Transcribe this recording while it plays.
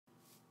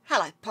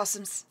Hello,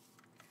 possums.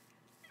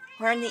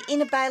 We're in the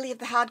inner bailey of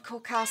the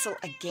hardcore castle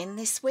again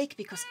this week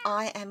because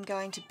I am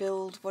going to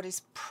build what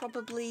is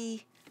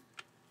probably,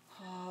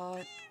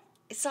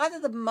 it's either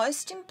the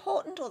most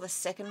important or the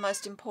second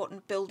most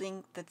important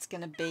building that's going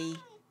to be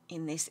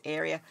in this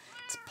area.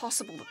 It's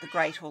possible that the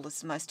Great Hall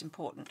is the most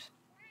important.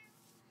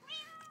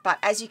 But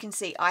as you can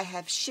see, I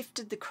have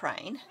shifted the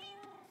crane.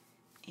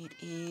 It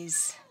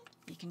is,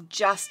 you can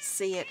just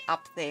see it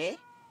up there.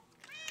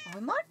 Oh,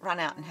 we might run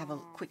out and have a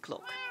quick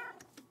look.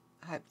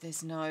 I hope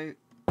there's no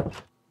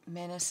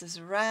menaces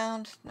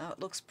around. No,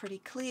 it looks pretty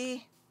clear.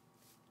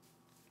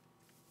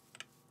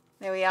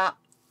 There we are.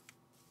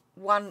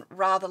 One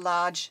rather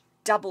large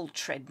double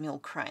treadmill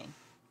crane,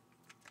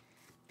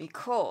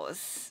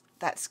 because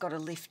that's got to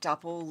lift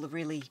up all the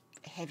really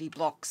heavy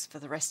blocks for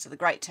the rest of the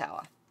Great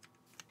Tower.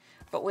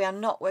 But we are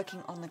not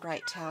working on the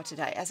Great Tower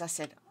today. As I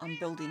said, I'm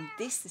building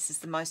this. This is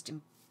the most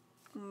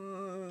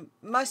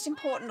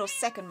important or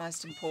second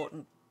most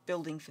important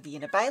building for the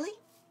inner bailey.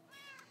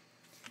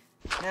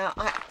 Now,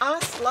 I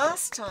asked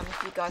last time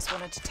if you guys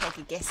wanted to take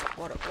a guess at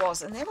what it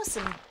was, and there were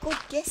some good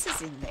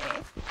guesses in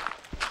there.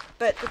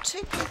 But the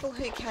two people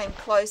who came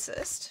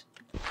closest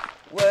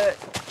were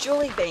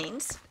Julie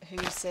Beans, who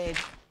said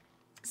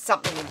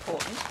something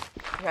important.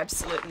 You're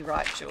absolutely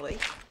right, Julie.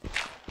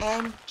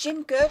 And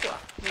Jim Girdler,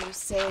 who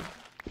said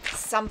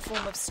some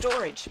form of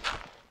storage.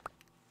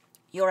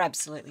 You're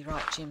absolutely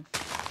right, Jim.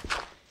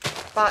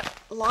 But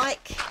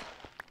like,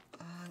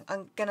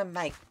 I'm going to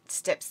make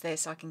steps there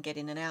so I can get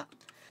in and out.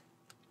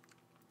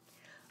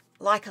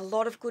 Like a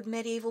lot of good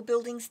medieval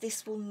buildings,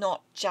 this will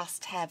not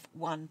just have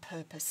one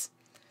purpose.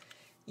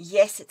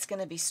 Yes, it's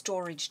going to be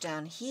storage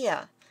down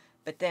here,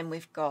 but then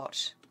we've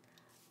got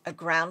a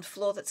ground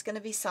floor that's going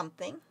to be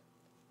something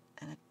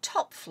and a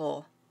top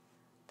floor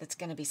that's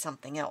going to be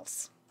something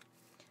else.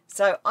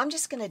 So I'm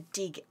just going to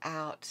dig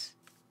out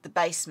the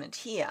basement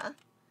here.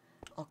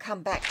 I'll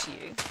come back to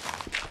you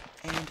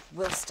and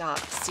we'll start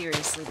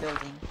seriously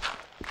building.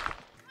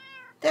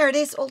 There it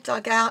is, all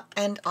dug out,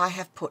 and I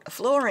have put a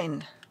floor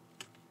in.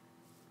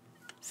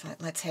 So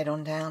let's head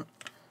on down.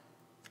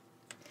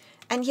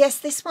 And yes,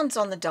 this one's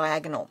on the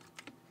diagonal.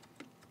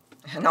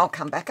 And I'll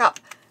come back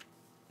up.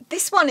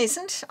 This one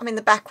isn't. I mean,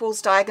 the back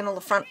wall's diagonal, the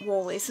front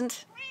wall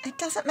isn't. It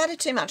doesn't matter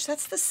too much.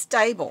 That's the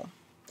stable.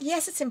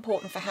 Yes, it's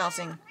important for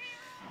housing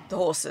the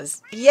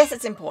horses. Yes,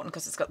 it's important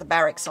because it's got the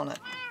barracks on it.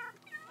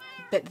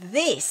 But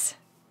this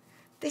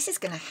is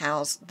going to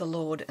house the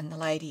lord and the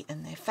lady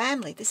and their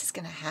family. This is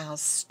going to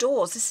house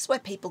stores. This is where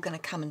people are going to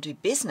come and do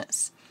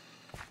business.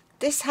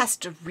 This has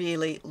to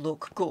really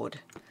look good.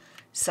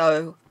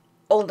 So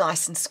all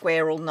nice and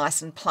square, all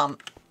nice and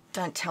plump.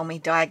 Don't tell me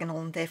diagonal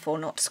and therefore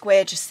not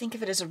square. Just think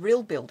of it as a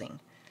real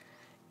building.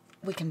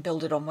 We can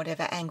build it on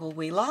whatever angle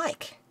we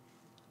like.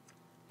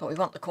 But we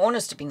want the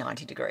corners to be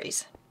 90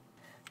 degrees.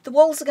 The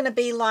walls are going to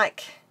be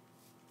like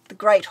the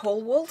Great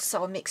Hall walls,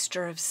 so a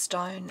mixture of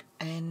stone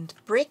and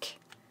brick.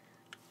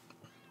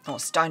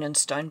 Or stone and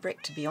stone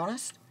brick, to be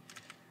honest.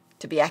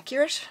 To be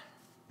accurate.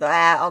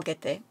 I'll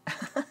get there.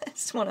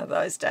 It's one of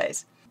those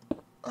days.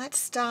 Let's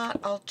start.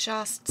 I'll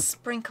just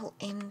sprinkle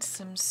in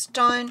some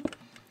stone.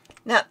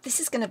 Now, this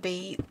is going to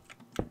be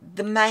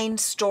the main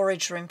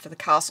storage room for the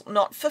castle,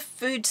 not for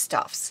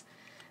foodstuffs.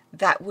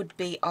 That would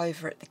be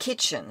over at the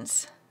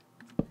kitchens.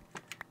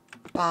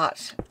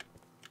 But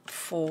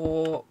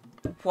for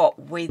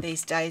what we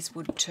these days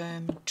would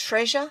term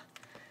treasure,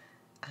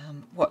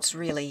 what's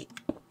really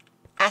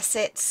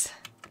assets,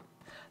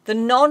 the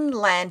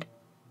non-land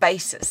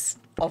basis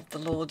of the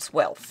Lord's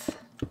wealth.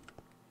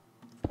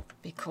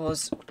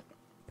 Because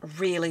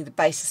really the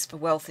basis for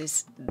wealth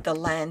is the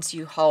lands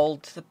you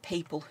hold, the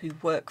people who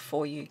work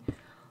for you,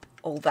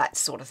 all that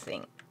sort of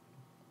thing.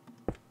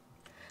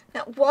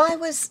 Now, why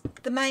was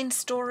the main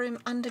storeroom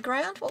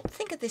underground? Well,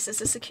 think of this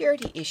as a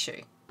security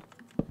issue.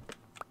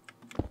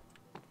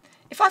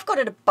 If I've got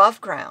it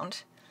above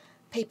ground,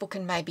 people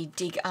can maybe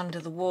dig under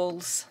the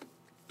walls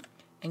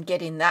and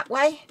get in that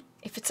way.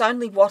 If it's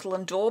only wattle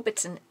and daub,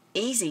 it's an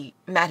easy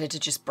matter to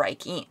just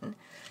break in.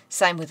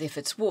 Same with if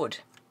it's wood.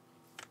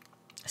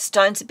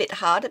 Stone's a bit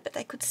harder, but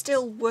they could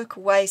still work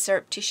away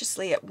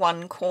surreptitiously at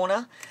one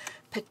corner,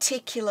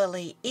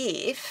 particularly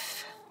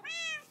if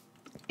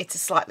it's a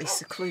slightly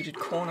secluded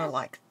corner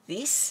like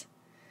this.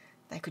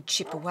 They could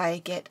chip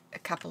away, get a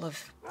couple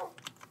of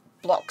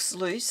blocks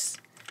loose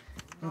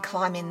and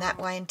climb in that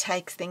way and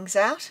take things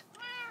out.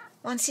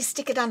 Once you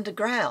stick it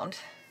underground,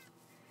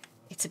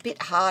 it's a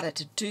bit harder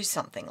to do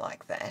something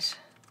like that.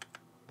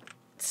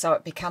 So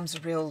it becomes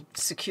a real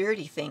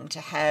security thing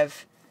to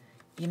have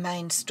your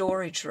main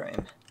storage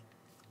room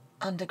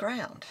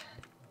underground.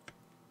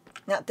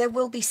 Now, there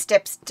will be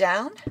steps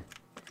down.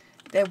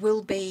 There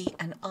will be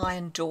an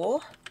iron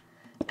door,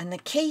 and the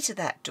key to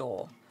that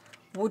door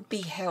would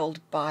be held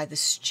by the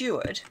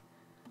steward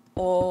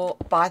or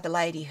by the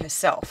lady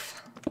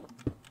herself.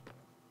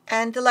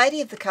 And the lady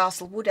of the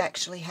castle would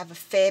actually have a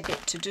fair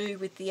bit to do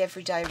with the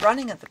everyday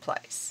running of the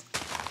place.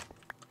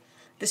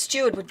 The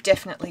steward would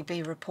definitely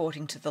be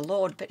reporting to the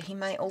lord, but he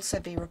may also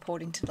be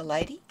reporting to the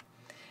lady.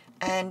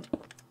 And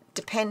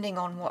depending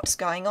on what's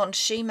going on,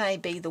 she may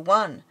be the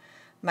one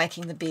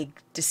making the big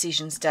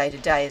decisions day to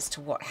day as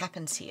to what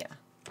happens here.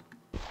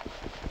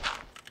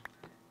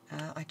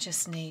 I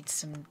just need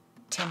some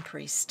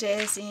temporary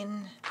stairs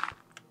in.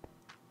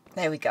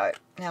 There we go.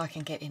 Now I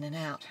can get in and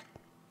out.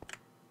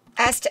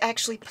 As to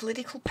actually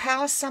political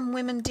power, some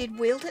women did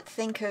wield it.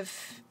 Think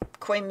of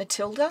Queen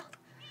Matilda.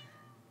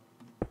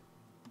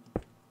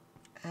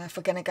 If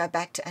we're going to go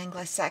back to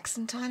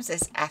Anglo-Saxon times,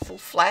 there's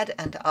Athelflaed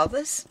and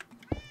others.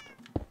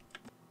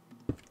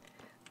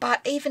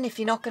 But even if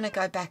you're not going to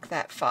go back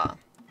that far,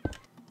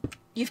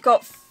 you've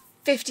got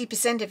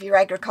 50% of your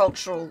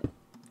agricultural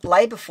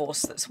labour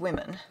force that's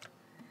women.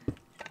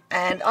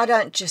 And I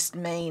don't just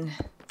mean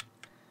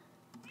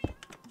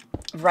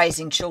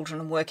raising children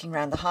and working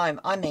around the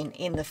home. I mean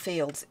in the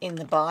fields, in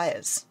the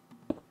byres.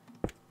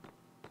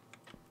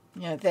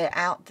 You know, they're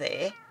out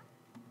there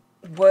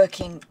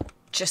working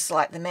just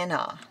like the men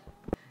are.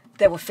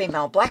 There were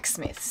female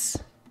blacksmiths.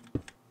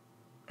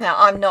 Now,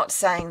 I'm not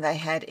saying they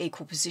had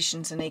equal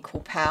positions and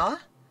equal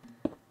power,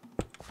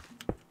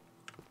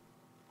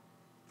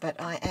 but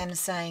I am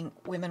saying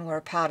women were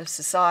a part of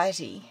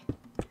society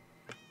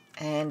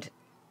and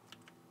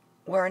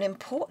were an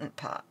important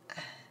part.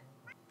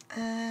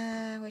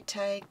 We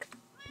take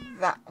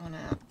that one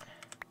out.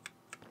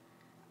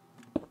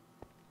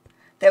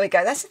 There we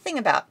go. That's the thing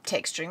about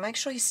texturing. Make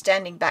sure you're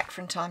standing back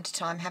from time to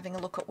time, having a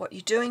look at what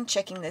you're doing,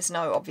 checking there's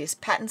no obvious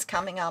patterns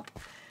coming up,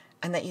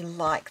 and that you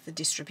like the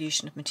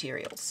distribution of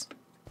materials.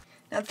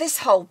 Now this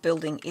whole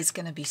building is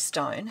going to be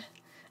stone,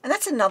 and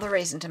that's another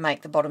reason to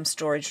make the bottom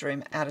storage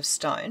room out of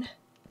stone,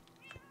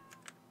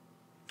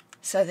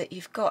 so that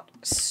you've got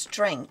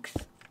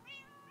strength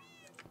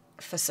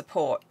for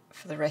support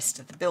for the rest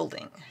of the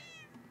building.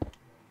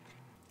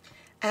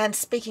 And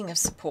speaking of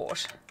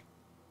support,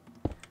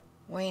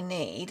 we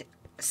need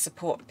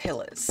support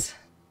pillars.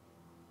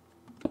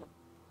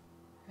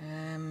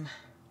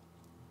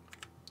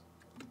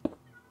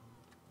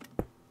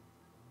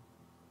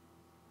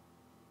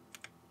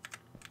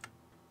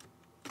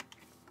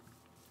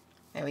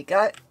 There we go.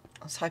 I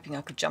was hoping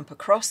I could jump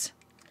across.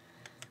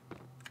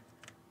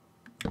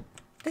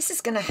 This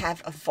is going to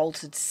have a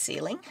vaulted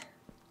ceiling.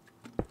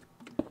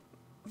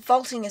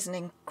 Vaulting is an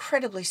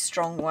incredibly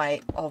strong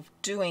way of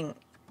doing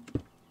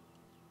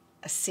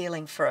a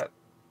ceiling for a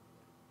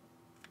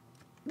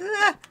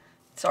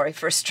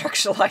for a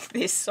structure like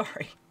this.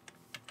 Sorry,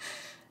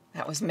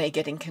 that was me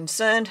getting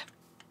concerned.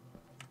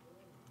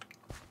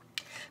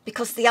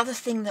 Because the other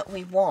thing that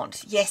we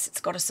want, yes,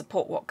 it's got to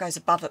support what goes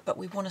above it, but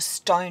we want a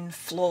stone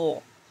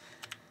floor,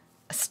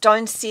 a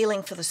stone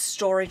ceiling for the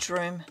storage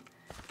room,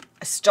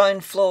 a stone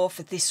floor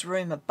for this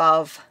room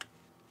above.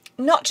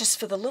 Not just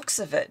for the looks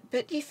of it,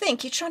 but you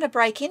think you're trying to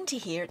break into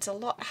here, it's a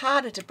lot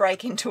harder to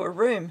break into a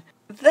room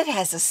that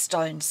has a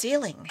stone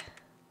ceiling.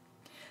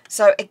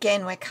 So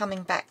again, we're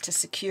coming back to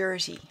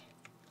security.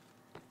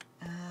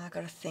 I've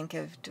got to think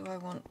of, do I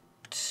want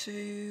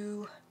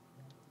to...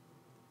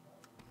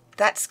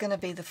 That's going to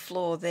be the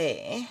floor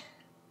there.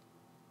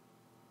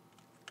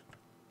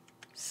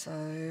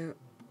 So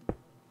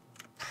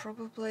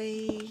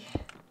probably,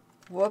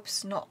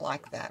 whoops, not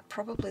like that.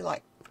 Probably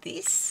like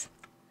this.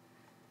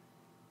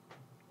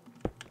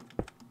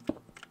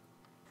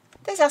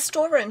 There's our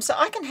storeroom, so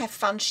I can have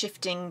fun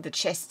shifting the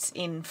chests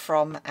in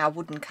from our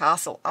wooden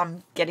castle.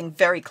 I'm getting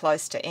very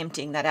close to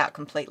emptying that out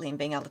completely and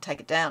being able to take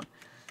it down.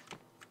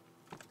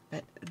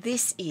 But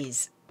this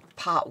is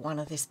part one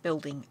of this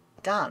building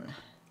done.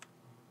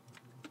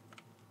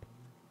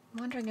 I'm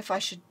wondering if I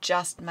should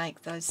just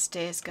make those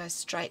stairs go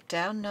straight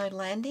down, no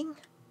landing.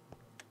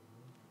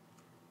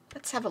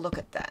 Let's have a look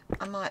at that.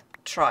 I might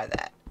try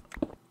that.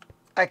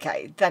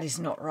 Okay, that is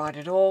not right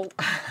at all.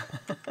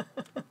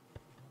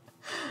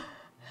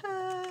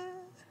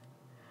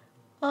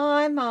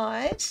 I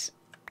might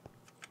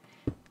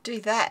do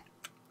that.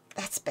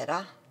 That's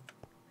better.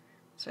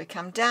 So we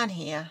come down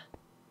here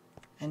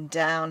and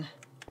down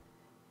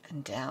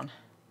and down.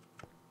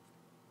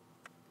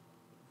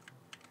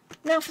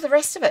 Now for the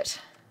rest of it.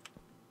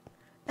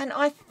 And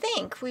I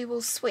think we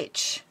will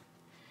switch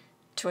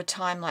to a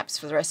time lapse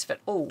for the rest of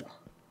it. Oh,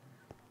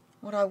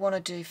 what I want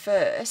to do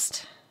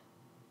first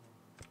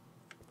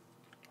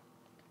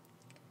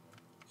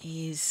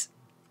is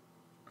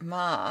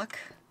mark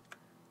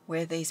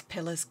where these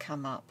pillars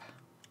come up.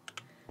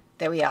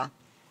 There we are.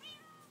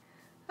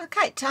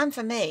 Okay, time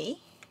for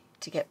me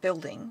to get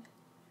building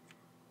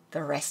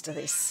the rest of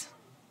this.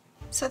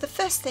 So the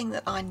first thing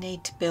that I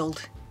need to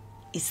build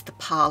is the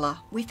parlour.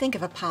 We think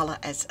of a parlour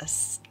as a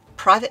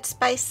private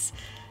space,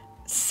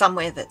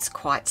 somewhere that's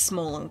quite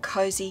small and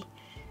cosy.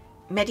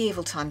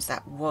 Medieval times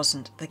that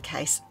wasn't the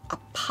case. A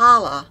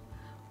parlour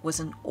was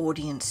an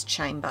audience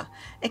chamber.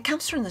 It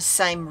comes from the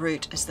same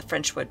root as the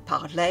French word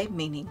parler,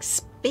 meaning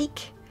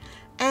speak,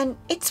 and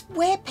it's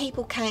where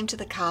people came to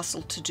the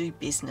castle to do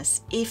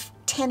business. If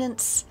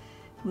tenants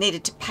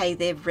needed to pay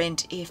their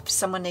rent, if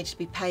someone needed to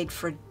be paid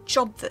for a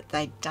job that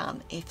they'd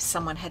done, if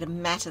someone had a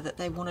matter that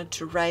they wanted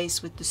to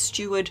raise with the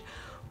steward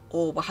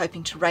or were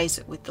hoping to raise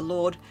it with the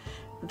Lord,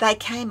 they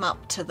came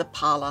up to the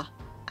parlour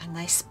and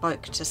they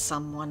spoke to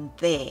someone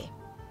there.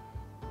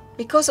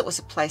 Because it was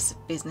a place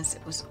of business,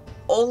 it was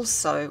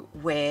also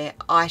where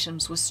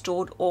items were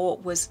stored or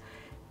was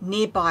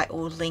nearby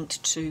or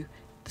linked to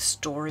the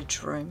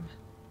storage room.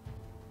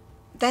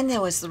 Then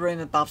there was the room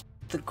above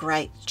the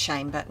great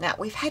chamber. Now,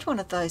 we've had one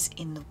of those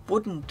in the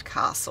wooden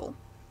castle,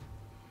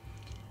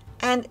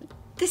 and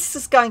this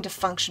is going to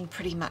function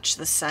pretty much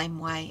the same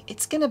way.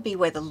 It's going to be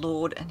where the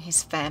Lord and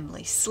his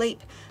family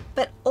sleep,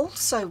 but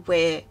also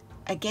where,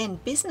 again,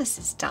 business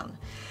is done.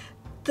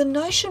 The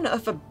notion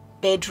of a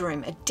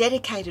bedroom, a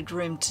dedicated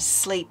room to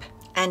sleep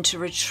and to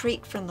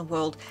retreat from the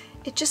world,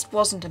 it just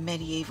wasn't a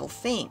medieval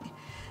thing.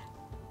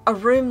 A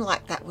room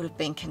like that would have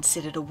been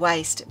considered a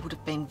waste. It would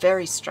have been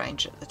very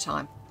strange at the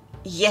time.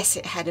 Yes,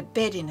 it had a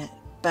bed in it,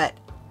 but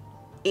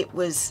it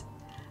was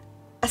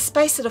a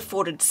space that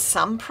afforded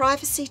some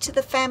privacy to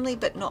the family,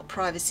 but not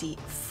privacy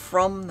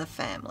from the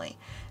family.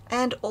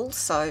 And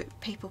also,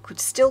 people could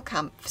still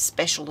come for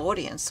special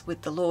audience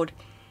with the Lord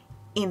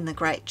in the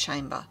great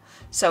chamber.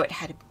 So it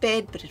had a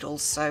bed, but it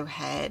also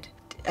had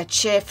a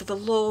chair for the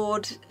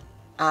Lord,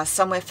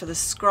 somewhere for the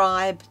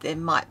scribe. There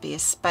might be a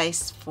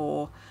space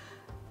for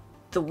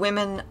the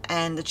women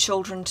and the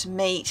children to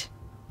meet,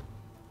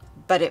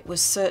 but it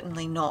was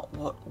certainly not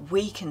what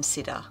we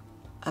consider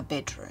a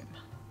bedroom.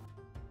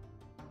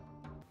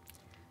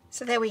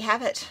 So there we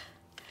have it.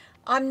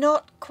 I'm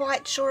not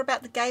quite sure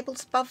about the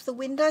gables above the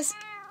windows.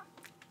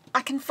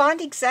 I can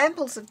find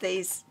examples of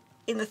these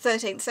in the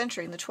 13th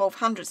century, in the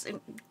 1200s,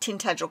 in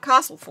Tintagel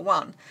Castle for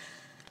one.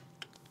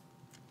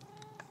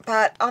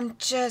 But I'm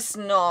just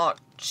not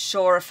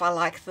sure if I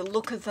like the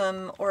look of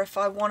them, or if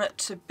I want it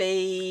to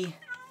be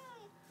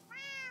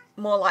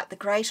more like the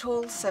Great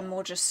Hall, so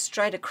more just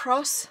straight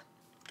across.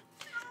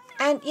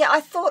 And yeah, I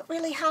thought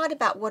really hard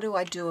about what do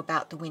I do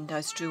about the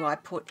windows. Do I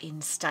put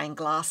in stained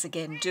glass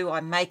again? Do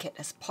I make it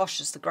as posh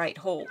as the Great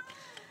Hall?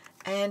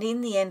 And in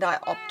the end I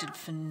opted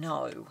for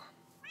no.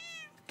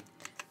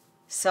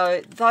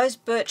 So those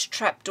birch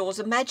trapdoors,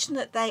 imagine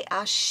that they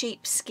are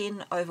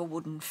sheepskin over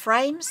wooden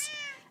frames,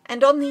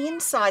 and on the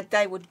inside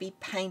they would be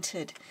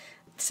painted.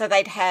 So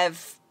they'd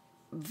have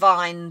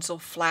vines or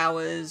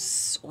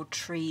flowers or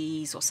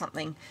trees or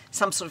something,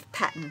 some sort of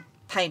pattern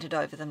painted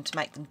over them to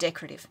make them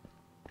decorative.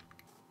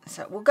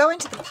 So we'll go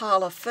into the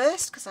parlour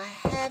first, because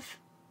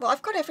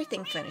I've got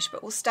everything finished,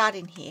 but we'll start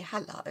in here.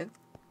 Hello.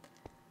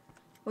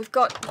 We've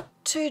got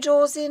two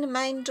doors in, a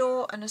main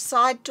door and a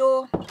side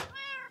door.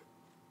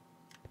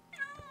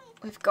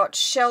 We've got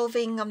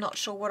shelving. I'm not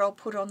sure what I'll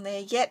put on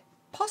there yet.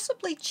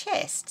 Possibly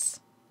chests.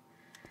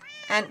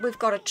 And we've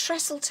got a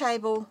trestle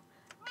table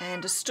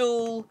and a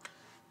stool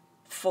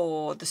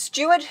for the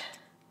steward.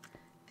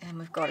 And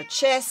we've got a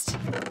chest.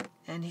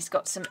 And he's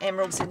got some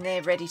emeralds in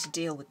there ready to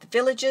deal with the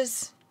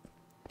villagers.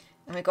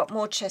 And we've got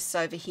more chests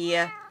over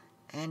here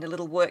and a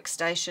little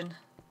workstation,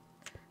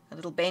 a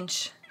little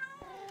bench.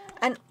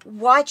 And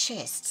why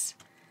chests?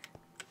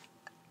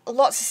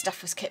 Lots of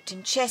stuff was kept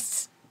in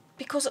chests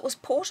because it was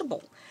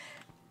portable.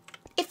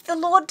 If the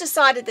Lord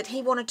decided that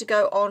he wanted to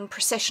go on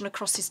procession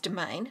across his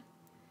domain,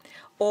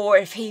 or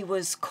if he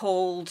was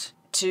called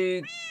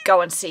to go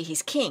and see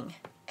his king,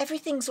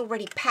 everything's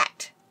already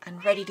packed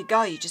and ready to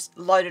go. You just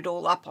load it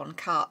all up on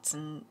carts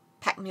and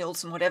pack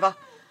mules and whatever,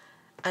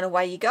 and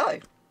away you go.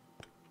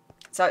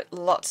 So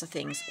lots of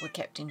things were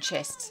kept in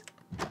chests.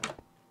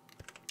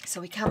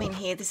 So we come in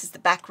here. This is the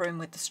back room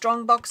with the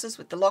strong boxes,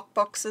 with the lock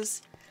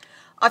boxes.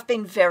 I've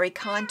been very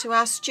kind to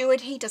our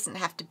steward. He doesn't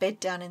have to bed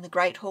down in the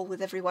Great Hall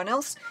with everyone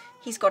else.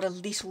 He's got a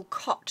little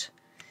cot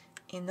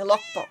in the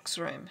lockbox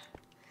room.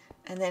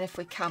 And then if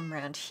we come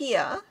round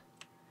here,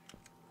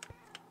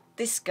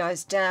 this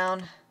goes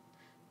down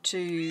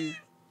to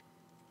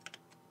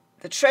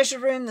the treasure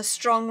room, the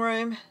strong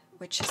room,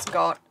 which has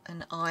got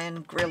an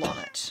iron grill on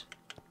it.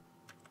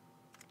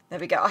 There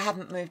we go. I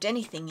haven't moved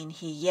anything in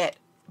here yet,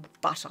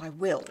 but I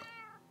will.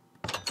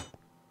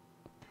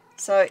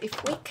 So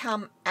if we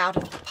come out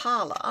of the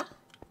parlour,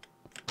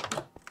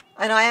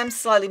 and I am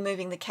slowly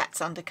moving the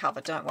cats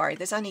undercover, don't worry.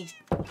 There's only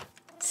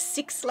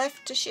 6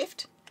 left to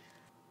shift.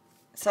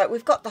 So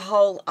we've got the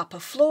whole upper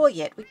floor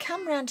yet. We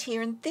come round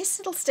here, and this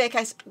little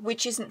staircase,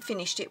 which isn't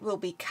finished, it will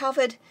be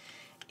covered.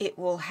 It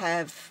will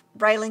have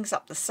railings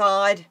up the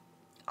side.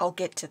 I'll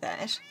get to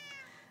that.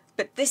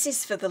 But this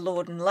is for the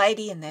Lord and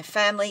Lady and their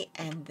family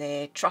and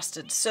their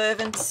trusted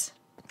servants.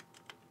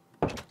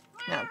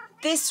 Now,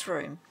 this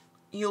room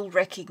you'll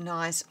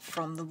recognise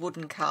from the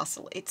wooden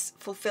castle. It's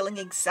fulfilling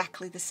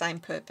exactly the same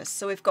purpose.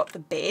 So we've got the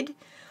bed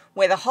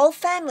where the whole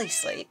family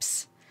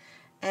sleeps,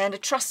 and a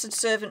trusted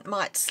servant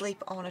might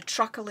sleep on a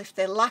truckle if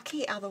they're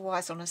lucky,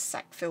 otherwise on a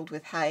sack filled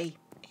with hay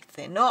if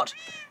they're not,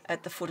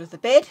 at the foot of the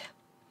bed.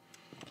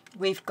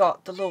 We've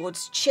got the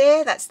Lord's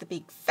chair. That's the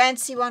big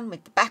fancy one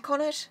with the back on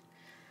it.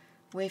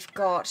 We've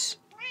got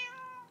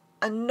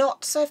a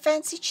not so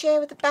fancy chair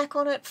with the back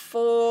on it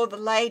for the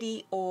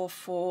lady or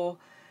for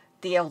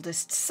the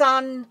eldest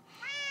son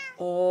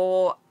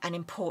or an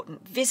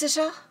important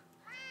visitor.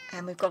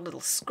 And we've got a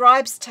little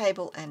scribe's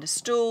table and a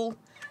stool.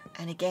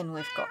 And again,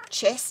 we've got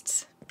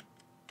chests.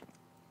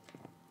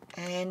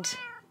 And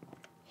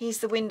Here's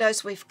the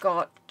windows. We've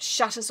got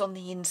shutters on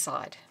the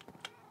inside.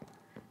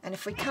 And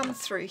if we come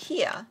through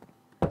here,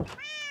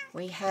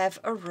 we have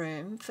a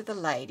room for the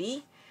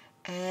lady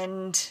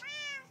and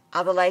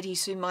other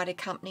ladies who might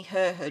accompany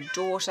her, her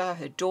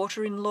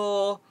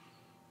daughter-in-law,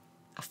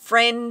 a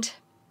friend,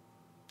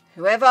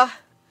 whoever.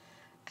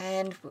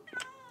 And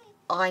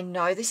I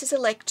know this is a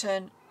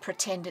lectern,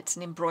 pretend it's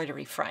an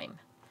embroidery frame.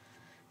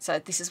 So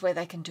this is where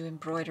they can do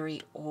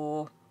embroidery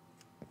or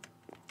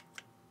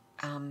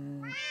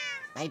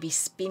maybe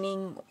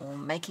spinning or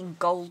making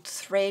gold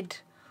thread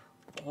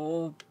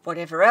or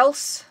whatever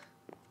else.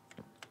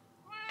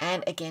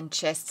 And again,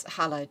 chests.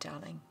 Hello,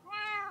 darling.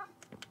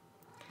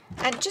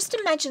 And just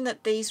imagine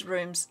that these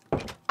rooms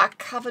are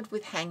covered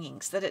with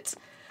hangings, that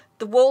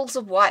the walls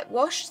are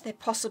whitewashed, they're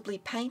possibly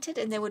painted,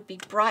 and there would be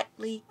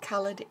brightly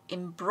coloured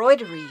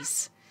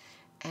embroideries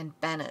and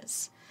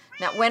banners.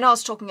 Now, when I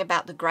was talking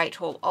about the Great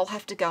Hall, I'll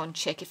have to go and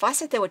check. If I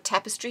said there were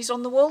tapestries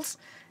on the walls,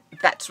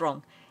 that's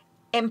wrong.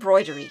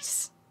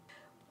 Embroideries.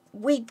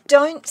 We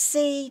don't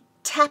see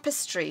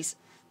tapestries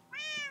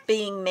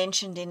being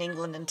mentioned in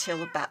England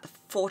until about the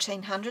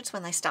 1400s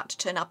when they start to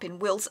turn up in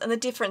wills. And the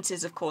difference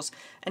is, of course,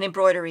 an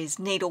embroidery is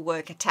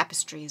needlework, a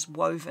tapestry is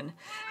woven.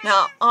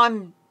 Now,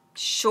 I'm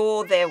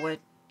sure there were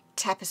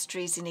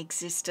tapestries in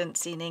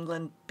existence in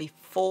England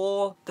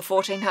before the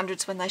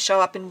 1400s when they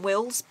show up in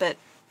wills, but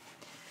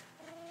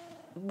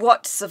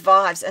what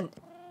survives, and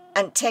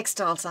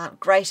textiles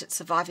aren't great at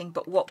surviving,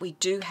 but what we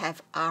do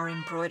have are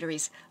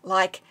embroideries,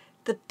 like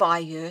the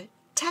Bayeux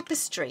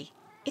tapestry.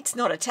 It's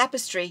not a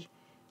tapestry,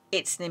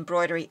 it's an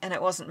embroidery, and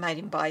it wasn't made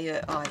in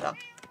Bayeux either.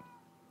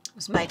 It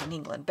was made in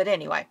England, but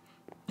anyway.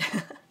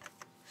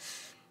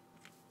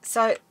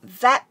 So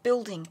that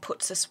building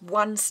puts us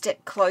one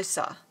step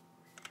closer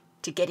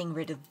to getting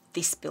rid of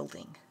this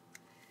building.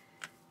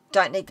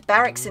 Don't need the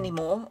barracks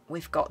anymore,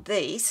 we've got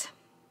these.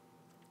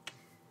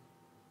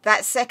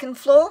 That second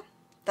floor,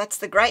 that's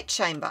the Great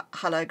Chamber.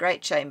 Hello,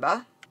 Great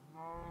Chamber.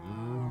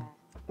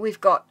 We've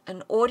got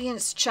an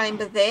audience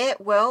chamber there.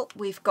 Well,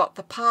 we've got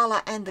the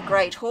parlour and the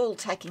Great Hall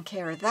taking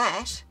care of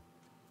that.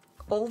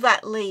 All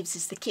that leaves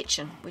is the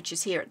kitchen, which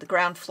is here at the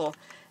ground floor.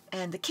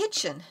 And the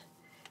kitchen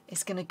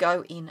is going to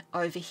go in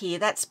over here.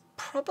 That's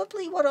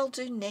probably what I'll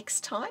do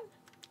next time.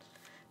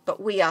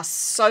 But we are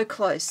so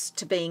close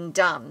to being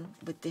done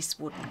with this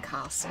wooden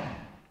castle.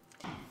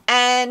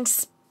 And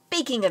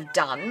speaking of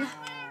done,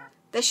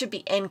 there should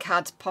be end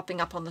cards popping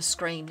up on the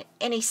screen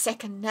any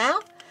second now.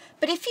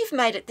 But if you've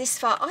made it this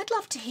far, I'd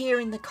love to hear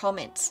in the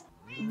comments,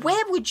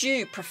 where would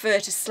you prefer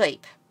to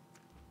sleep?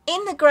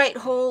 In the Great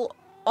Hall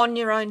on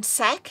your own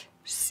sack,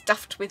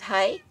 stuffed with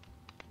hay?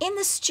 In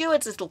the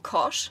steward's little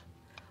cot?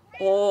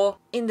 Or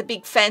in the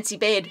big fancy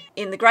bed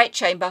in the Great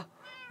Chamber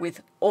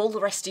with all the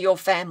rest of your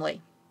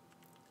family?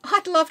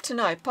 I'd love to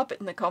know. Pop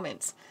it in the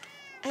comments.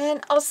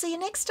 And I'll see you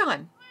next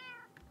time.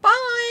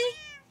 Bye!